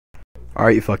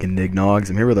Alright, you fucking nignogs.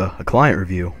 I'm here with a client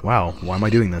review. Wow, why am I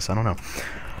doing this? I don't know.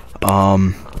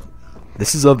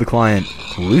 This is of the client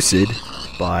Lucid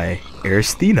by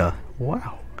Aristina.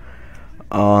 Wow.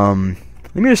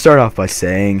 Let me just start off by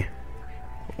saying,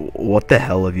 what the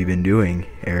hell have you been doing,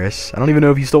 Eris? I don't even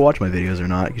know if you still watch my videos or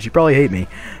not, because you probably hate me.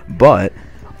 But,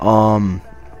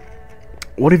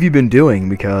 what have you been doing?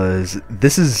 Because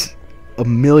this is a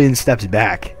million steps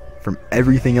back from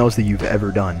everything else that you've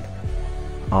ever done.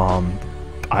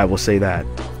 I will say that.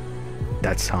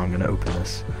 That's how I'm gonna open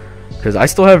this. Because I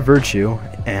still have Virtue,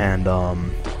 and,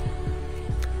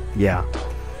 yeah.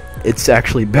 It's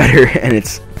actually better, and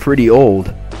it's pretty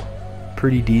old.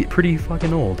 Pretty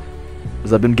fucking old.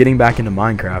 Because I've been getting back into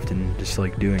Minecraft and just,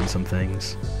 like, doing some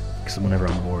things. Because whenever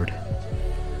I'm bored.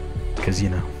 Because, you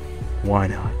know, why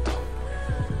not?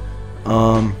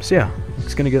 So yeah,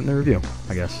 just gonna get in the review,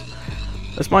 I guess.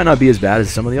 This might not be as bad as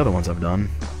some of the other ones I've done,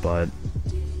 but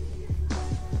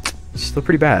it's still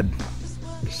pretty bad.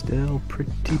 Still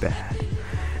pretty bad.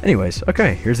 Anyways,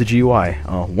 okay, here's the GUI.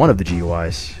 One of the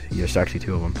GUIs. There's actually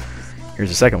two of them. Here's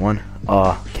the second one.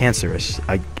 Cancerous.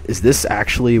 Is this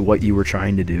actually what you were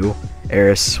trying to do,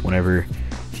 Eris, whenever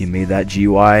you made that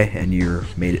GUI and you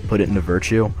put it into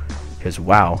Virtue? Because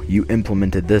wow, you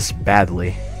implemented this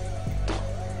badly.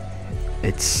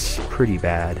 It's pretty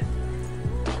bad.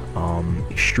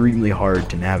 Extremely hard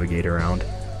to navigate around.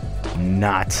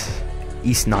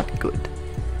 It's not good.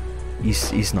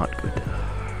 It's not good.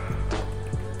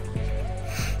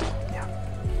 Yeah.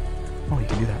 Oh, you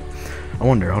can do that. I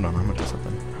wonder, hold on, I'm gonna do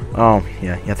something. Oh,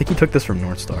 yeah, I think he took this from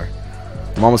North Star.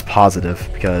 I'm almost positive,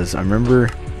 because I remember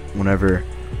whenever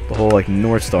the whole, like,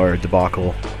 North Star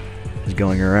debacle is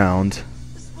going around,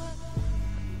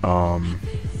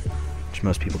 which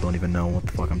most people don't even know what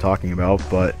the fuck I'm talking about,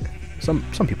 but some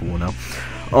people will know.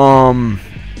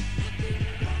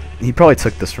 He probably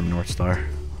took this from North Star.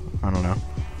 I don't know.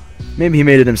 Maybe he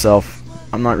made it himself.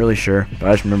 I'm not really sure, but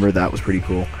I just remember that was pretty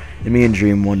cool. And me and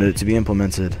Dream wanted it to be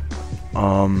implemented.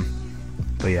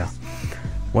 But yeah.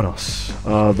 What else?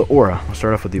 The aura. I'll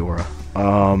start off with the aura.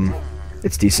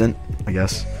 It's decent, I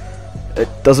guess. It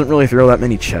doesn't really throw that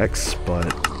many checks,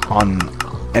 but on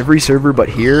every server but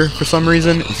here, for some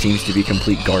reason, it seems to be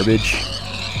complete garbage.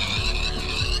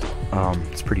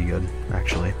 It's pretty good,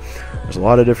 actually. There's a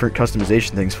lot of different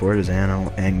customization things for it. There's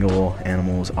angle,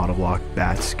 animals, autoblock,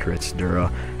 bats, crits, Dura.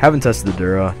 Haven't tested the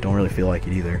Dura. Don't really feel like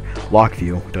it either. Lock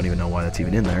view. Don't even know why that's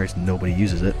even in there. Nobody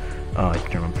uses it. You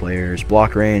can turn on players.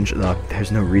 Block range.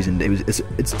 There's no reason.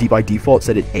 It's by default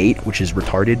set at 8, which is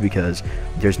retarded because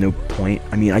there's no point.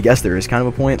 I mean, I guess there is kind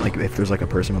of a point. Like if there's like a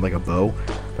person with like a bow,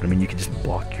 but I mean you could just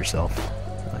block yourself.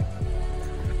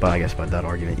 But I guess by that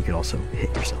argument you could also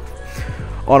hit yourself.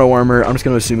 Auto armor, I'm just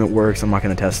going to assume it works. I'm not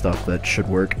going to test stuff that should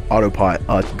work.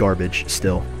 Autopot, garbage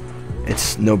still.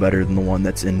 It's no better than the one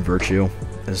that's in Virtue,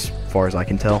 as far as I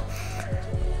can tell.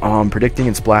 Predicting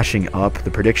and splashing up.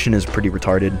 The prediction is pretty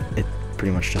retarded. It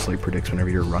pretty much just like predicts whenever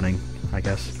you're running, I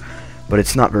guess. But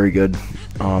it's not very good.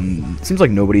 It seems like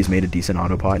nobody's made a decent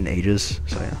autopot in ages.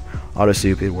 So yeah. Auto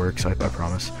soup, it works, I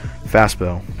promise.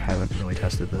 Fastbow, haven't really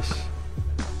tested this.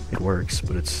 It works,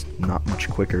 but it's not much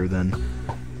quicker than...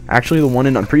 Actually,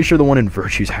 I'm pretty sure the one in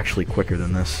Virtue is actually quicker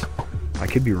than this. I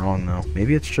could be wrong, though.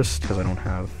 Maybe it's just because I don't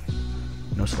have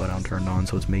no slowdown turned on,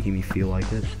 so it's making me feel like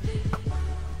it.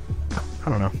 I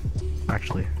don't know.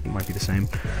 Actually, it might be the same.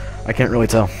 I can't really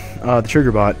tell. The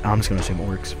trigger bot, I'm just going to assume it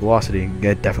works. Velocity,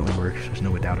 it definitely works. There's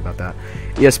no doubt about that.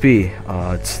 ESP,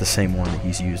 it's the same one that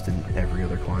he's used in every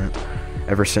other client.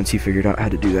 Ever since he figured out how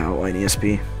to do the outline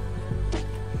ESP.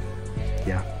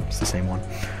 Yeah, it's the same one.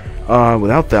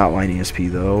 Without the outline ESP,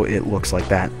 though, it looks like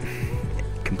that.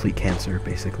 Complete cancer,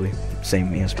 basically. Same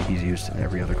ESP he's used in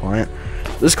every other client.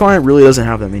 This client really doesn't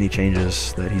have that many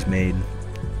changes that he's made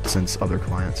since other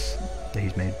clients that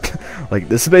he's made. Like,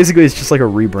 this is basically, it's just like a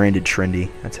rebranded Trendy.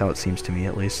 That's how it seems to me,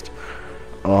 at least.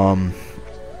 But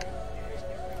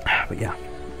yeah,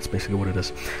 that's basically what it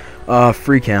is.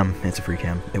 Free cam. It's a free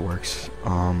cam. It works.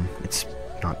 It's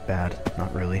not bad.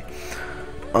 Not really.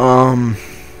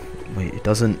 Wait, it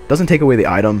doesn't take away the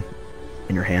item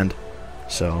in your hand,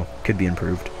 so could be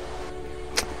improved.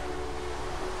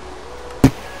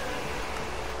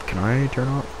 Can I turn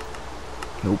off?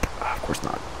 Nope, of course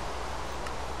not.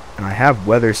 And I have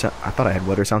weather. I thought I had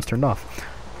weather sounds turned off.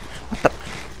 What the?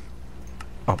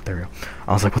 Oh, there we go.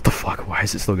 I was like, what the fuck? Why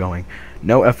is it still going?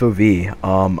 No FOV.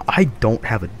 I don't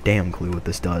have a damn clue what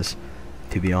this does,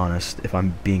 to be honest. If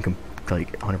I'm being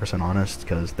like 100% honest,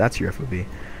 because that's your FOV.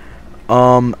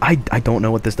 I don't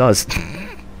know what this does.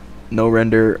 No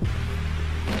render.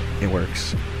 It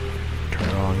works. Turn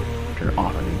it on. Turn it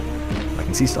off. I mean, I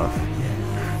can see stuff.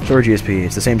 Yeah. Storage ESP.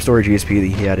 It's the same storage ESP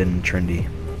that he had in Trendy.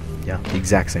 Yeah, the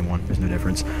exact same one. There's no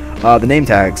difference. The name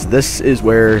tags. This is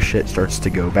where shit starts to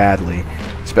go badly,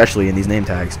 especially in these name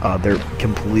tags.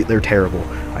 They're terrible.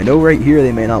 I know right here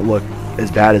they may not look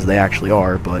as bad as they actually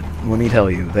are, but let me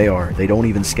tell you, they are. They don't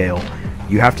even scale.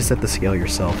 You have to set the scale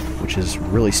yourself, which is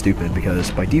really stupid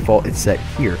because by default it's set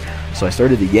here. So I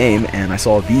started the game and I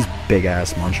saw these big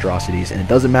ass monstrosities, and it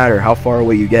doesn't matter how far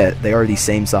away you get, they are the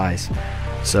same size.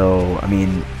 So, I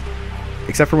mean,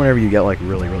 except for whenever you get like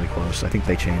really, really close. I think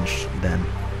they changed then.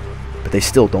 But they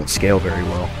still don't scale very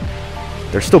well.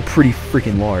 They're still pretty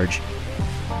freaking large.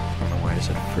 I don't know why I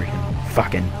said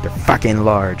freaking. They're fucking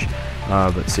large.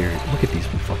 But seriously, look at these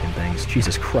fucking things.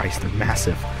 Jesus Christ, they're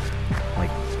massive.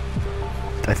 Like,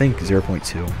 I think 0.2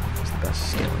 is the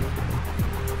best scaling.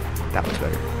 That was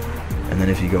better. And then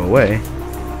if you go away,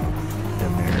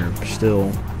 then they're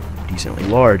still decently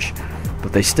large.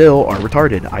 But they still are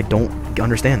retarded. I don't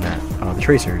understand that. The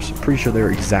tracers, pretty sure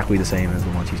they're exactly the same as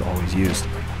the ones he's always used.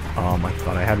 I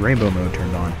thought I had rainbow mode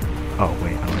turned on. Oh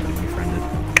wait, I don't have to be befriended.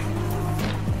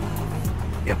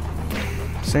 Yep.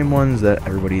 Same ones that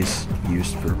everybody's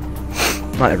used for.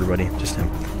 Not everybody, just him.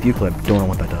 View clip, don't know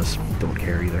what that does. Don't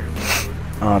care either.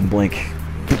 Blink.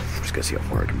 Just gotta see how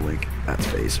far I can blink. That's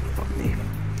phase. Fuck me.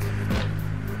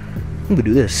 I'm gonna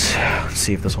do this. Let's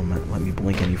see if this will let me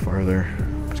blink any farther.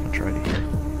 I'm just gonna try it here.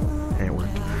 And it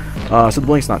worked. So the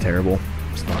blink's not terrible.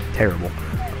 It's not terrible.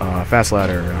 Fast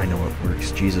ladder, I know it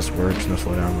works. Jesus works. No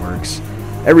slowdown works.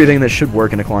 Everything that should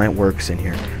work in a client works in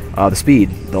here. The speed.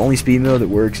 The only speed mode that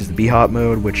works is the B-hop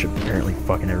mode, which apparently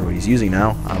fucking everybody's using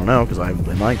now. I don't know, because I haven't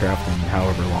played Minecraft in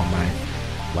however long my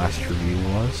last review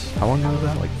was. How long ago was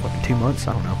that? Like fucking 2 months?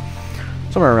 I don't know.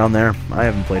 Somewhere around there. I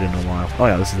haven't played it in a while. Oh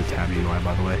yeah, this is the tab UI,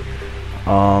 by the way.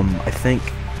 I think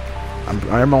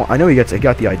I know he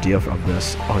got the idea of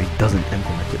this. Oh, he doesn't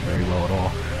implement it very well at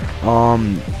all.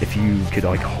 If you could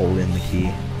like hold in the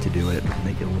key to do it,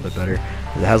 make it a little bit better.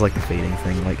 It has like the fading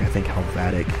thing, like I think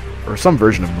Helvetic or some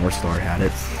version of Northstar had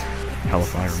it. Hell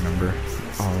if I remember.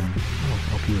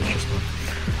 LP was just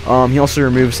one. He also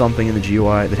removed something in the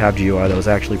GUI, the tab GUI, that was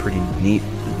actually pretty neat.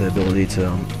 The ability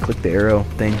to click the arrow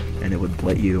thing and it would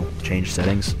let you change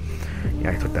settings.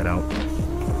 Yeah, I took that out.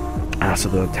 So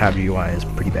the tab GUI is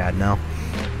pretty bad now.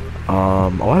 A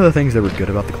lot of the things that were good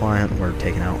about the client were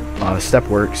taken out. Step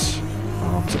works,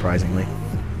 surprisingly.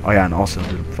 Oh yeah, and also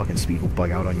the fucking speed will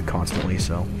bug out on you constantly,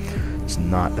 so it's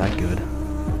not that good.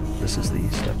 This is the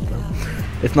step though.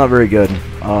 It's not very good.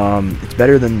 It's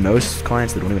better than most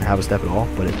clients that don't even have a step at all,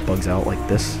 but it bugs out like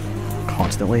this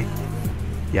constantly.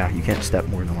 Yeah, you can't step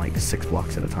more than like 6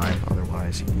 blocks at a time,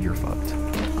 otherwise you're fucked.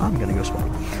 I'm gonna go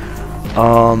spawn.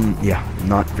 Yeah,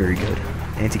 not very good.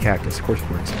 Anti-cactus, of course it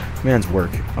works. Commands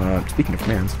work. Speaking of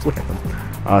commands, let's look at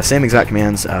them. Same exact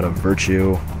commands out of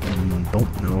Virtue.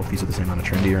 Don't know if these are the same out of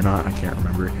Trendy or not. I can't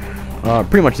remember.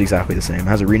 Pretty much exactly the same.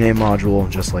 Has a rename module,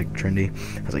 just like Trendy.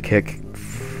 Has a kick,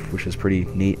 which is pretty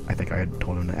neat. I think I had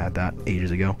told him to add that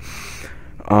ages ago.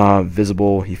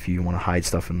 Visible, if you want to hide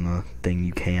stuff in the thing,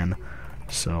 you can.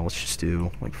 So let's just do,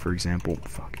 like, for example,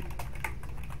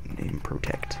 name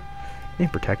protect. Name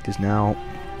protect is now.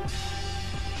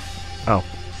 Oh,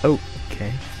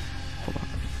 okay. Hold on.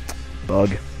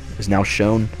 Bug is now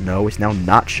shown. No, it's now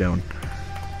not shown.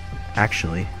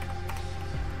 Actually.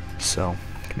 So,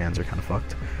 commands are kind of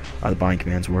fucked. The bind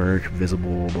commands work.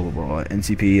 Visible, blah, blah, blah.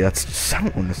 NCP, that's just, I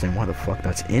don't understand why the fuck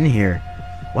that's in here.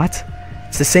 What?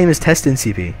 It's the same as test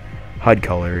NCP. HUD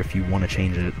color, if you want to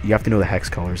change it. You have to know the hex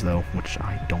colors, though, which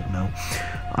I don't know.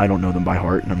 I don't know them by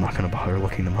heart, and I'm not going to bother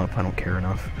looking them up. I don't care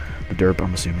enough. The derp,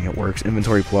 I'm assuming it works.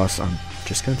 Inventory plus, I'm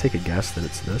just going to take a guess that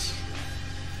it's this.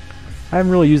 I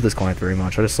haven't really used this client very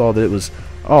much. I just saw that it was,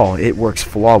 oh, it works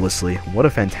flawlessly. What a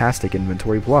fantastic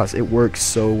inventory plus. It works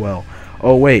so well.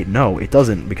 Oh, wait, no, it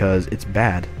doesn't, because it's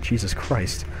bad. Jesus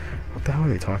Christ. What the hell are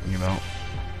they talking about?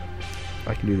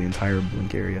 I can do the entire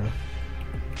blink area.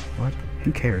 What?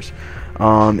 Who cares?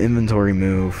 Inventory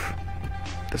move.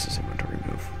 This is inventory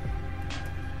move.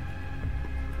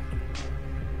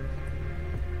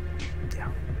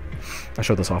 Yeah. I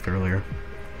showed this off earlier,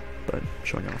 but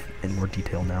showing off in more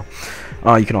detail now.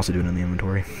 You can also do it in the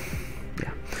inventory.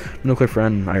 Yeah. No click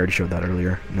friend, I already showed that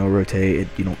earlier. No rotate,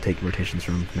 you don't take rotations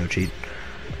from no cheat.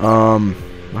 Wow,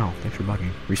 thanks for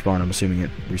bugging. Respawn, I'm assuming it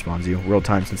respawns you. World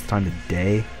time since the time of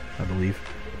day, I believe.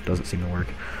 Doesn't seem to work.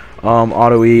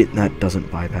 Auto eat, that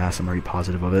doesn't bypass, I'm already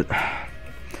positive of it.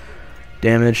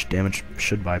 Damage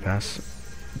should bypass.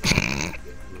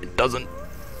 It doesn't.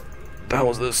 The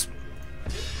hell is this?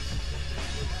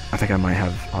 I think I might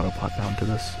have auto pot down to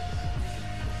this.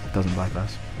 It doesn't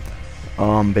bypass.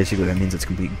 Basically that means it's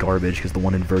complete garbage because the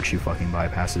one in Virtue fucking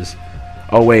bypasses.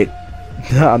 Oh wait,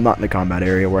 I'm not in the combat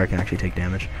area where I can actually take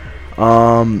damage.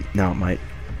 Now it might.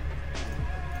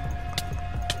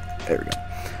 There we go.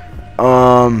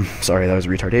 Sorry, that was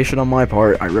retardation on my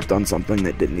part. I ripped on something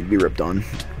that didn't need to be ripped on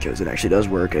because it actually does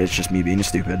work. It's just me being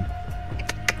stupid.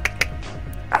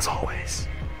 As always.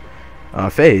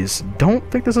 Phase. Don't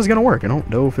think this is gonna work. I don't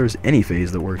know if there's any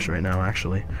phase that works right now,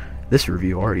 actually. This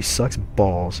review already sucks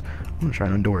balls. I'm gonna try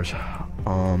it indoors.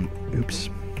 Oops.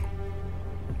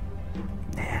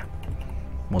 Nah.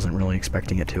 Wasn't really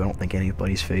expecting it to. I don't think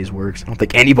anybody's phase works. I don't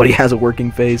think anybody has a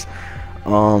working phase.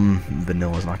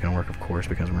 Vanilla's not gonna work, of course,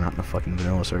 because we're not in a fucking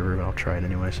vanilla server, but I'll try it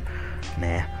anyways.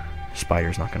 Nah.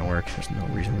 Spider's not gonna work. There's no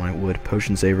reason why it would.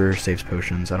 Potion Saver saves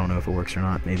potions. I don't know if it works or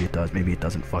not. Maybe it does. Maybe it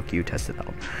doesn't. Fuck you. Test it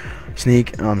out.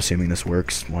 Sneak. I'm assuming this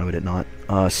works. Why would it not?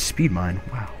 Speed Mine.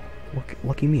 Wow.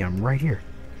 Lucky me. I'm right here.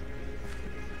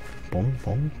 Boom,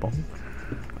 boom, boom.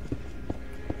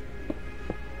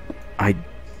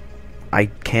 I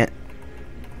can't.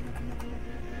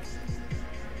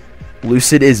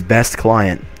 Lucid is best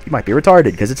client. You might be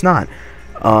retarded because it's not.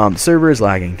 Server is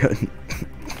lagging.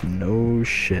 No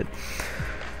shit.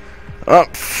 Oh,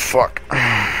 fuck.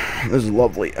 This is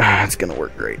lovely. It's gonna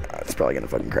work great. It's probably gonna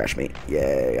fucking crash me.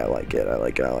 Yay, I like it. I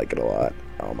like it. I like it a lot.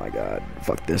 Oh my god.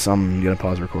 Fuck this. I'm gonna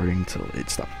pause recording until it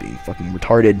stops being fucking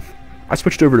retarded. I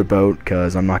switched over to boat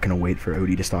because I'm not gonna wait for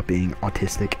Odie to stop being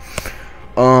autistic.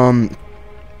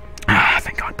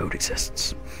 Thank god boat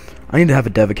exists. I need to have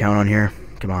a dev account on here.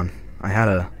 Come on.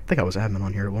 I think I was admin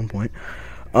on here at one point.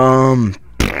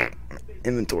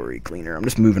 Inventory cleaner. I'm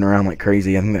just moving around like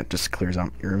crazy. I think that just clears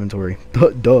out your inventory.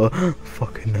 Duh.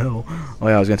 Fucking hell. Oh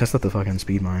yeah, I was gonna test out the fucking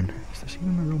speed mine. Is this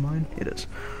even my real mine? It is.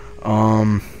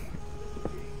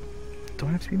 Do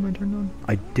I have speed mine turned on?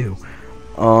 I do.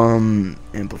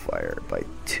 Amplifier by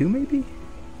 2 maybe?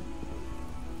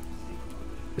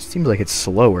 It seems like it's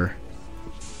slower.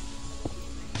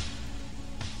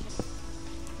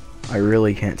 I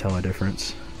really can't tell a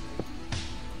difference.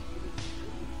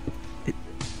 It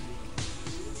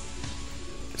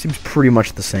seems pretty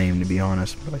much the same, to be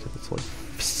honest. What if I said it's like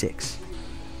 6?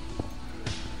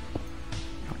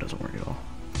 No, it doesn't work at all.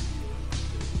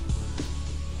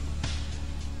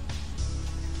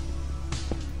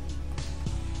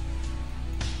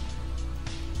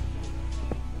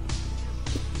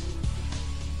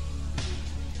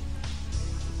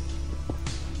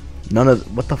 None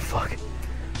of what the fuck?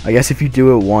 I guess if you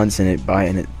do it once and it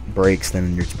breaks,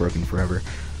 then it's broken forever.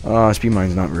 Speed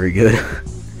mine's not very good.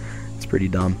 It's pretty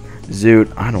dumb.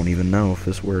 Zoot, I don't even know if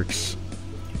this works.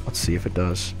 Let's see if it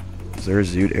does. Is there a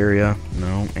Zoot area?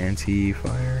 No.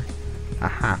 Anti-fire.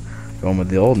 Aha. Going with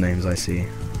the old names I see.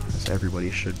 As everybody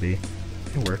should be.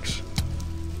 It works.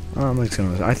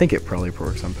 I think it probably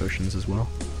works on potions as well.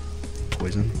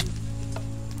 Poison.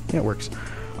 Yeah, it works.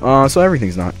 So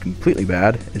everything's not completely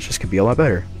bad. It just could be a lot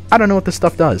better. I don't know what this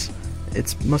stuff does.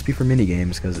 It must be for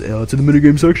minigames, because it's in the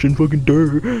minigame section, fucking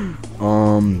duh.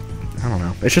 I don't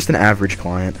know. It's just an average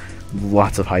client.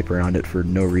 Lots of hype around it for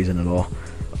no reason at all.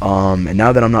 And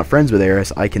now that I'm not friends with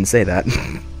Eris, I can say that.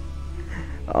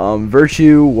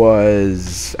 Virtue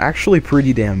was actually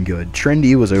pretty damn good.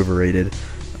 Trendy was overrated.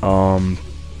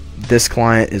 This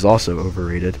client is also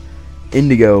overrated.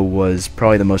 Indigo was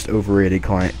probably the most overrated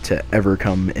client to ever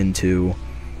come into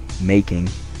making.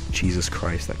 Jesus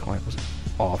Christ, that client was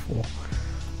awful.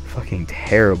 Fucking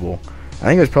terrible. I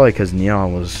think it was probably because Nia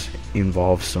was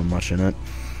involved so much in it.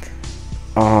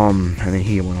 And then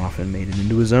he went off and made it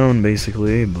into his own,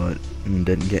 basically, but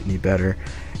didn't get any better.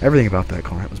 Everything about that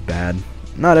client was bad.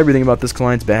 Not everything about this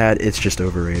client's bad, it's just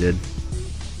overrated.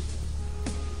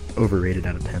 Overrated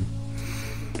out of 10.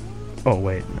 Oh,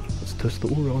 wait. Let's test the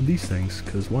aura on these things,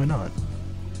 because why not?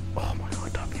 Oh my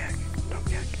god, top gag. Top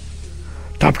gag.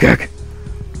 Top gag!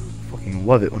 Fucking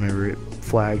love it whenever it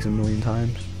flags a million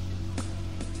times.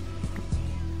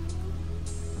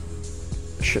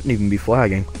 It shouldn't even be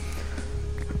flagging.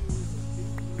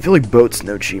 I feel like Boat's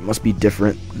no cheat must be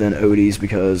different than Odie's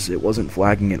because it wasn't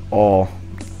flagging at all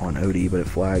on Odie, but it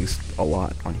flags a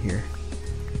lot on here.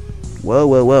 Whoa,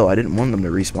 whoa, whoa, I didn't want them to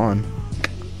respawn.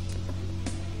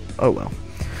 Oh well.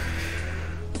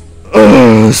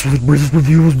 This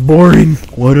review was boring.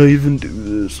 Why'd I even do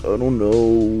this? I don't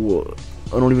know.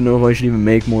 I don't even know if I should even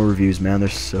make more reviews, man. They're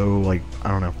so, like, I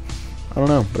don't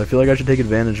know. But I feel like I should take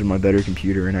advantage of my better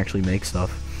computer and actually make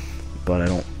stuff. But I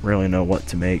don't really know what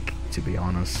to make, to be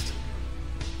honest.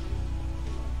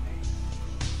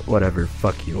 Whatever,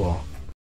 fuck you all.